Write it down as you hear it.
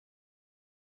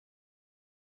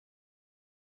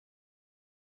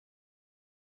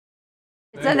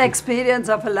It's an experience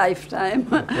of a lifetime.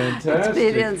 Fantastic.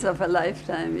 Experience of a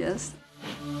lifetime, yes.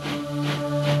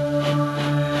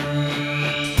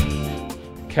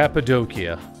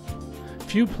 Cappadocia.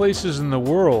 Few places in the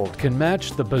world can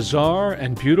match the bizarre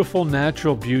and beautiful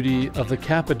natural beauty of the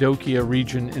Cappadocia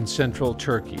region in central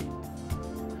Turkey.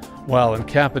 While in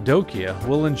Cappadocia,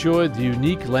 we'll enjoy the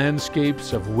unique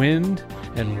landscapes of wind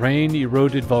and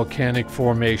rain-eroded volcanic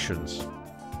formations.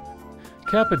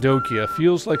 Cappadocia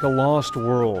feels like a lost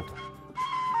world.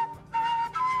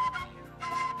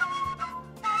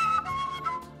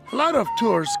 A lot of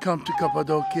tours come to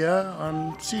Cappadocia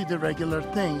and see the regular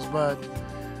things, but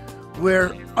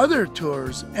where other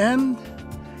tours end,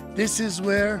 this is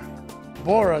where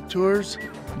Bora tours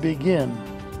begin.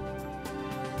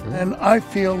 And I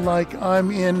feel like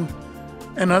I'm in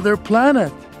another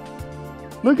planet.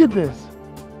 Look at this.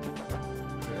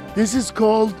 This is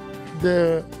called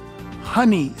the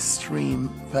Honey Stream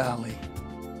Valley.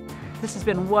 This has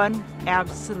been one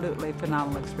absolutely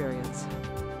phenomenal experience.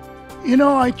 You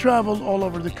know, I travel all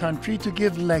over the country to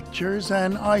give lectures,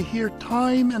 and I hear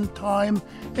time and time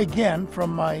again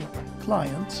from my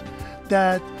clients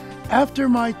that after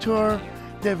my tour,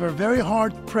 they were very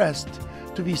hard pressed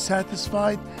to be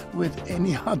satisfied with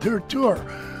any other tour.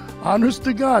 Honest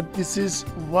to God, this is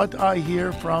what I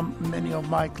hear from many of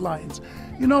my clients.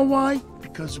 You know why?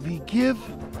 Because we give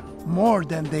more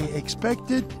than they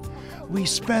expected. We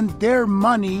spend their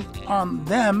money on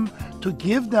them to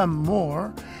give them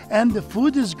more, and the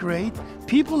food is great,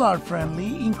 people are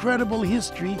friendly, incredible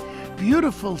history,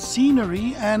 beautiful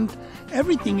scenery, and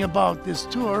everything about this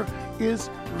tour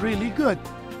is really good.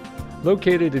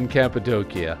 Located in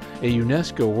Cappadocia, a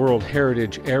UNESCO World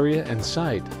Heritage Area and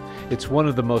Site, it's one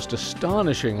of the most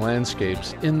astonishing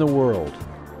landscapes in the world.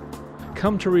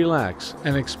 Come to relax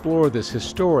and explore this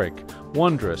historic,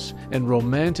 wondrous, and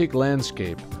romantic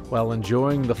landscape while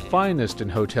enjoying the finest in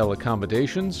hotel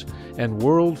accommodations and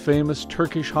world-famous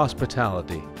Turkish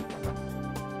hospitality.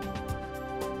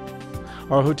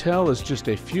 Our hotel is just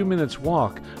a few minutes'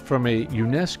 walk from a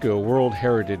UNESCO World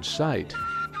Heritage Site.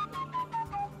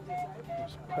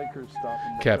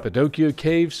 Cappadocia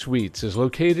Cave Suites is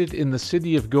located in the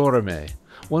city of Goreme,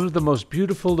 one of the most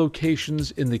beautiful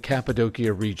locations in the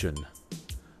Cappadocia region.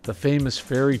 The famous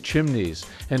fairy chimneys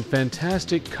and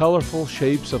fantastic colorful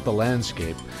shapes of the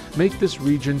landscape make this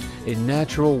region a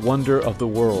natural wonder of the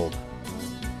world.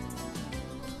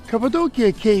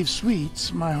 Cappadocia Cave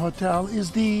Suites, my hotel,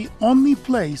 is the only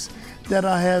place that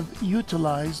I have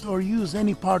utilized or used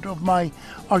any part of my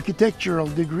architectural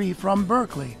degree from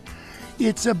Berkeley.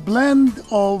 It's a blend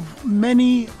of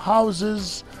many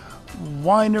houses,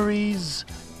 wineries,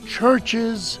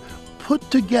 churches,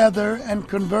 put together and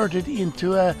converted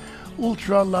into a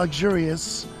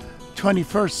ultra-luxurious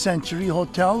 21st century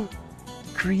hotel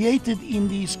created in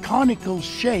these conical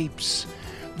shapes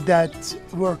that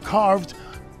were carved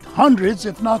hundreds,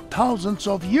 if not thousands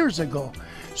of years ago.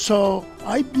 So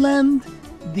I blend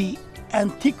the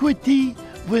antiquity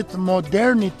with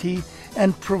modernity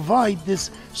and provide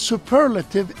this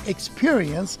superlative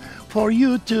experience for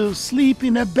you to sleep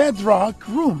in a bedrock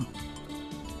room.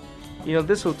 You know,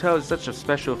 this hotel is such a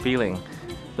special feeling.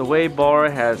 The way Bora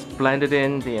has blended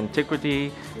in the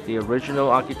antiquity, the original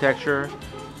architecture,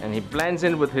 and he blends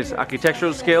in with his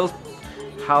architectural skills,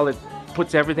 how it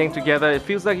puts everything together. It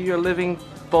feels like you're living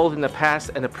both in the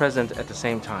past and the present at the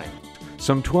same time.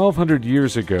 Some 1,200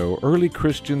 years ago, early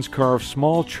Christians carved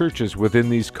small churches within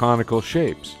these conical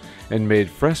shapes and made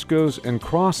frescoes and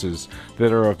crosses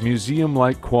that are of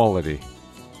museum-like quality.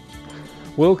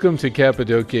 Welcome to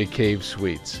Cappadocia Cave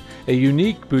Suites, a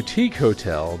unique boutique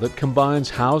hotel that combines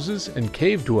houses and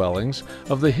cave dwellings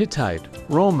of the Hittite,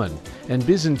 Roman, and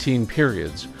Byzantine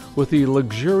periods with the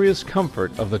luxurious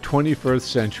comfort of the 21st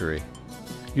century.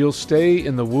 You'll stay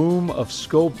in the womb of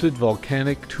sculpted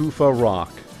volcanic tufa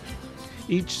rock.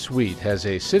 Each suite has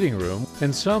a sitting room,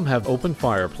 and some have open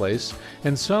fireplace,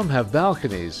 and some have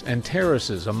balconies and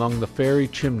terraces among the fairy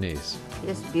chimneys.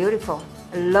 It's beautiful.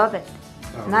 I love it.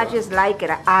 Not just like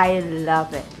it, I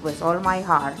love it with all my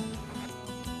heart.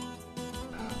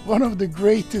 One of the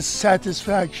greatest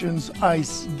satisfactions I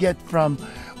get from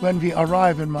when we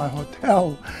arrive in my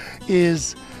hotel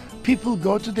is people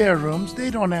go to their rooms,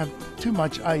 they don't have too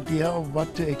much idea of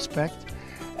what to expect,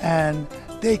 and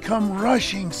they come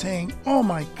rushing saying, "Oh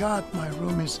my God, my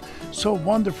room is so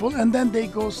wonderful," and then they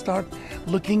go start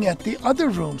looking at the other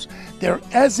rooms. They're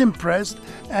as impressed,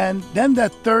 and then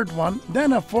that third one,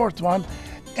 then a fourth one.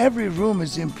 Every room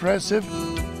is impressive.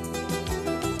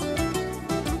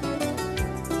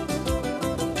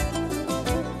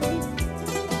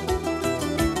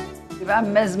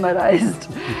 I'm mesmerized.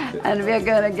 And we're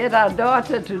going to get our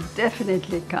daughter to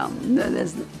definitely come.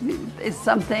 It's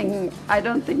something I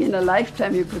don't think in a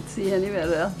lifetime you could see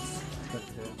anywhere else.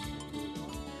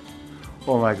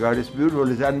 Oh my God, it's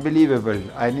beautiful. It's unbelievable.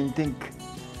 I didn't think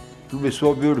it would be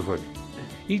so beautiful.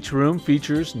 Each room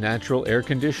features natural air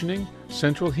conditioning,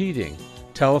 central heating,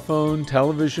 telephone,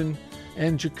 television,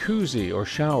 and jacuzzi or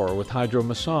shower with hydro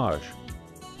massage.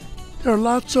 There are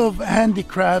lots of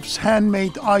handicrafts,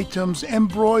 handmade items,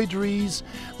 embroideries,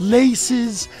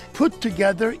 laces put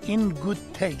together in good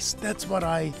taste. That's what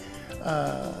I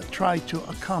try to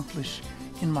accomplish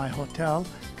in my hotel,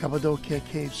 Cappadocia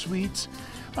Cave Suites.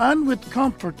 And with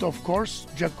comfort, of course,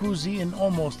 jacuzzi in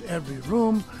almost every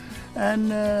room,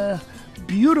 and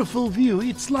beautiful view.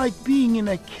 It's like being in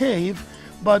a cave,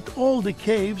 but all the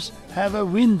caves have a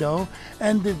window,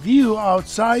 and the view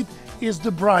outside is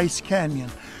the Bryce Canyon.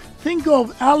 Think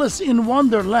of Alice in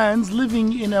Wonderland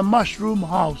living in a mushroom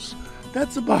house.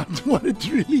 That's about what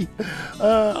it really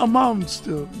amounts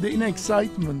to, in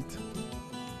excitement.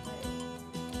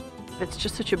 It's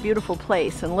just such a beautiful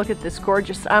place, and look at this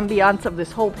gorgeous ambiance of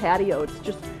this whole patio. It's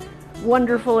just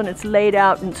wonderful, and it's laid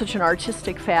out in such an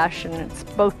artistic fashion. It's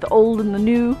both the old and the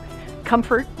new,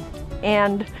 comfort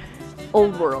and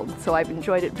old world, so I've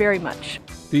enjoyed it very much.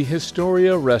 The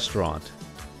Historia Restaurant.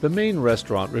 The main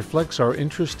restaurant reflects our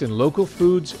interest in local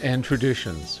foods and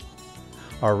traditions.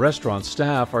 Our restaurant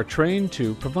staff are trained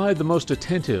to provide the most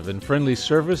attentive and friendly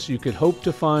service you could hope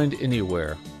to find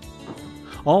anywhere.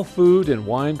 All food and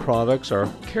wine products are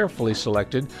carefully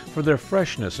selected for their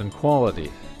freshness and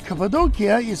quality.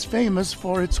 Cappadocia is famous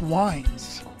for its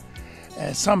wines,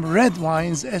 some red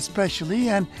wines especially,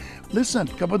 and listen,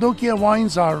 Cappadocia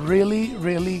wines are really,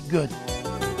 really good.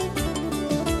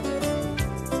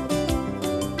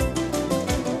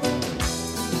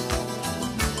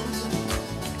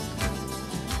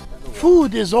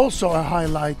 Food is also a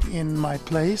highlight in my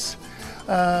place.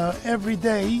 Every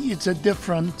day it's a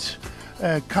different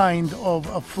kind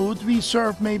of food. We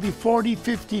serve maybe 40,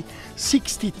 50,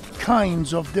 60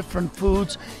 kinds of different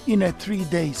foods in a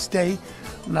 3-day stay.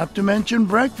 Not to mention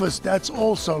breakfast, that's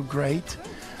also great.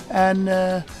 And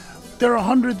there are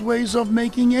 100 ways of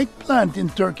making eggplant in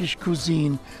Turkish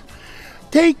cuisine.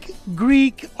 Take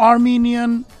Greek,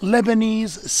 Armenian,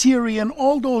 Lebanese, Syrian,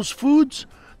 all those foods,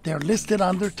 they're listed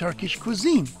under Turkish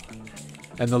cuisine.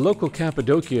 And the local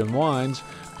Cappadocian wines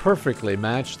perfectly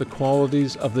match the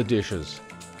qualities of the dishes.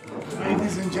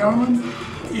 Ladies and gentlemen,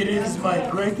 it is my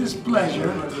greatest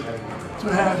pleasure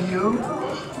to have you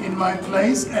in my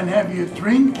place and have you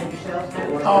drink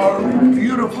our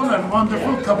beautiful and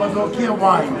wonderful Cappadocia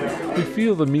wine. We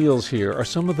feel the meals here are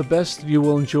some of the best you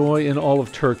will enjoy in all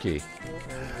of Turkey.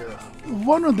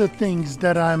 One of the things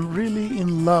that I'm really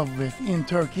in love with in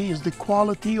Turkey is the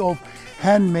quality of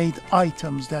handmade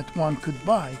items that one could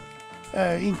buy.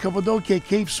 In Cappadocia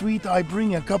Cave Suite, I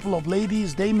bring a couple of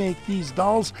ladies. They make these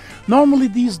dolls. Normally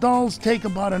these dolls take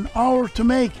about an hour to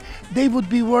make. They would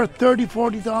be worth $30,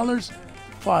 $40,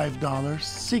 $5,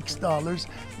 $6.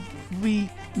 We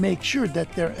make sure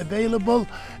that they're available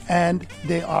and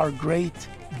they are great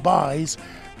buys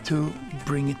to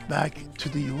bring it back to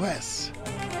the U.S.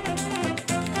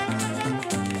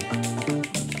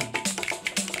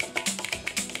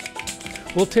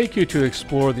 We'll take you to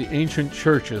explore the ancient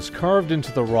churches carved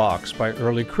into the rocks by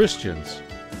early Christians.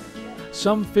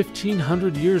 Some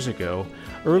 1,500 years ago,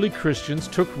 early Christians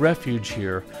took refuge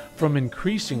here from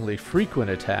increasingly frequent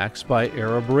attacks by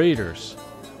Arab raiders.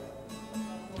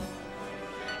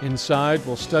 Inside,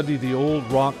 we'll study the old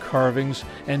rock carvings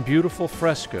and beautiful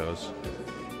frescoes.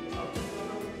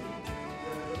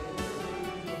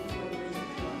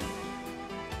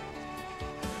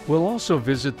 We'll also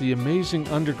visit the amazing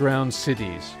underground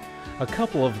cities, a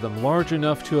couple of them large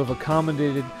enough to have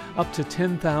accommodated up to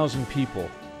 10,000 people.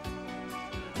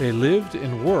 They lived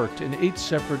and worked in 8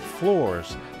 separate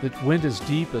floors that went as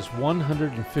deep as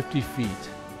 150 feet.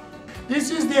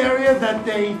 This is the area that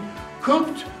they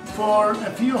cooked for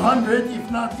a few hundred,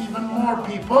 if not even more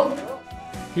people.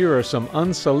 Here are some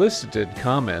unsolicited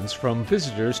comments from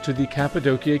visitors to the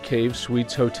Cappadocia Cave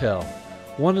Suites Hotel.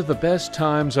 One of the best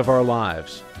times of our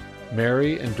lives.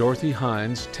 Mary and Dorothy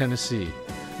Hines, Tennessee.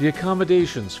 The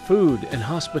accommodations, food, and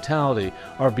hospitality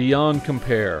are beyond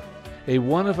compare. A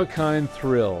one-of-a-kind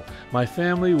thrill. My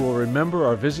family will remember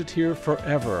our visit here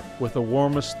forever with the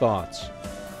warmest thoughts.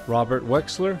 Robert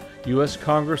Wexler, U.S.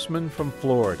 Congressman from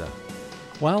Florida.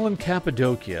 While in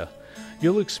Cappadocia,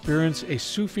 you'll experience a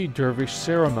Sufi dervish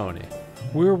ceremony.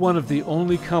 We're one of the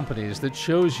only companies that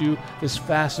shows you this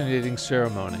fascinating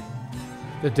ceremony.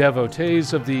 The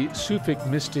devotees of the Sufic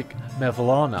mystic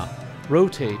Mevlana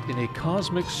rotate in a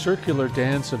cosmic circular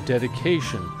dance of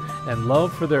dedication and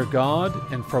love for their God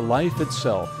and for life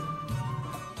itself.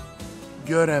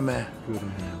 Goreme,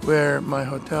 where my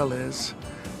hotel is,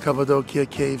 Cappadocia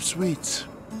Cave Suites.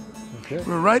 Okay.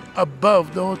 We're right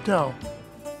above the hotel.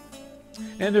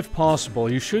 And if possible,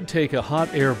 you should take a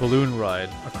hot air balloon ride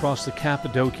across the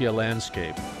Cappadocia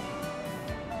landscape.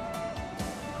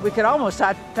 We could almost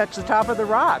touch the top of the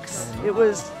rocks. It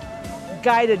was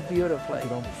guided beautifully.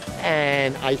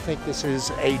 And I think this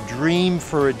is a dream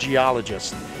for a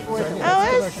geologist. Oh,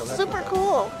 it was super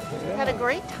cool. We had a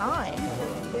great time.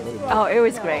 Oh, it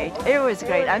was great. It was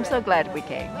great. I'm so glad we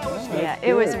came. Yeah,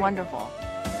 it was wonderful.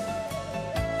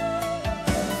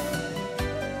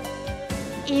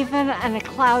 Even on a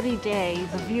cloudy day,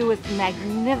 the view is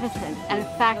magnificent. And in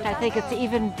fact, I think it's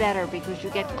even better because you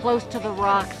get close to the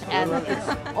rocks and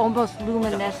it's almost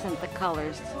luminescent, the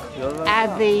colors.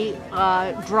 And the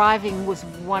driving was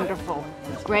wonderful.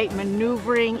 Great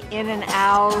maneuvering in and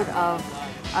out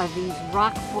of these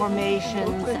rock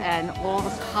formations and all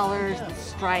the colors, the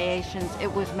striations.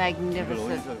 It was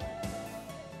magnificent.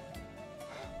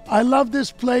 I love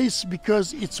this place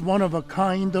because it's one of a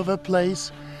kind of a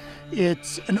place.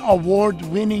 It's an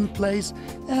award-winning place,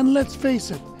 and let's face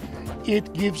it,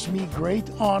 it gives me great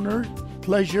honor,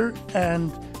 pleasure, and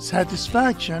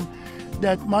satisfaction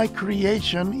that my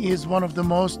creation is one of the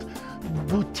most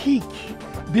boutique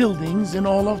buildings in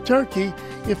all of Turkey,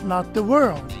 if not the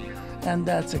world. And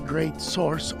that's a great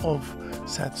source of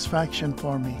satisfaction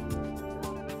for me.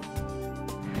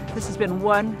 This has been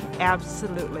one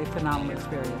absolutely phenomenal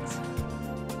experience.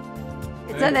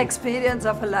 It's an experience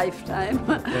of a lifetime.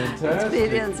 Fantastic.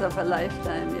 Experience of a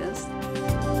lifetime, yes.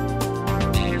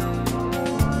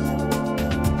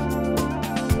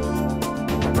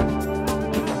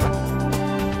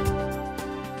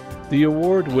 The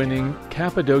award-winning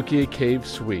Cappadocia Cave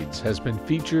Suites has been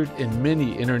featured in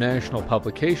many international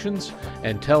publications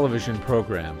and television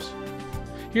programs.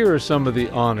 Here are some of the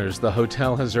honors the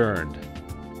hotel has earned.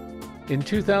 In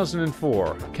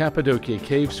 2004, Cappadocia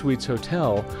Cave Suites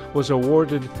Hotel was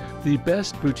awarded the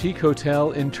Best Boutique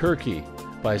Hotel in Turkey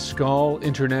by Skal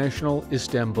International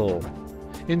Istanbul.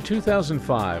 In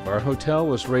 2005, our hotel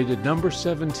was rated number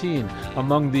 17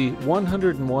 among the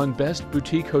 101 best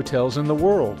boutique hotels in the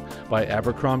world by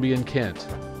Abercrombie & Kent.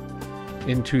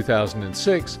 In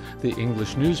 2006, the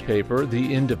English newspaper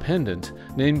The Independent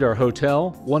named our hotel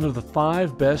one of the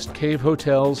 5 best cave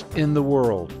hotels in the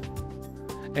world.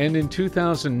 And in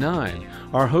 2009,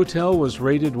 our hotel was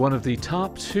rated one of the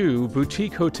top 2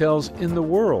 boutique hotels in the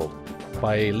world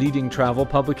by a leading travel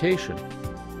publication.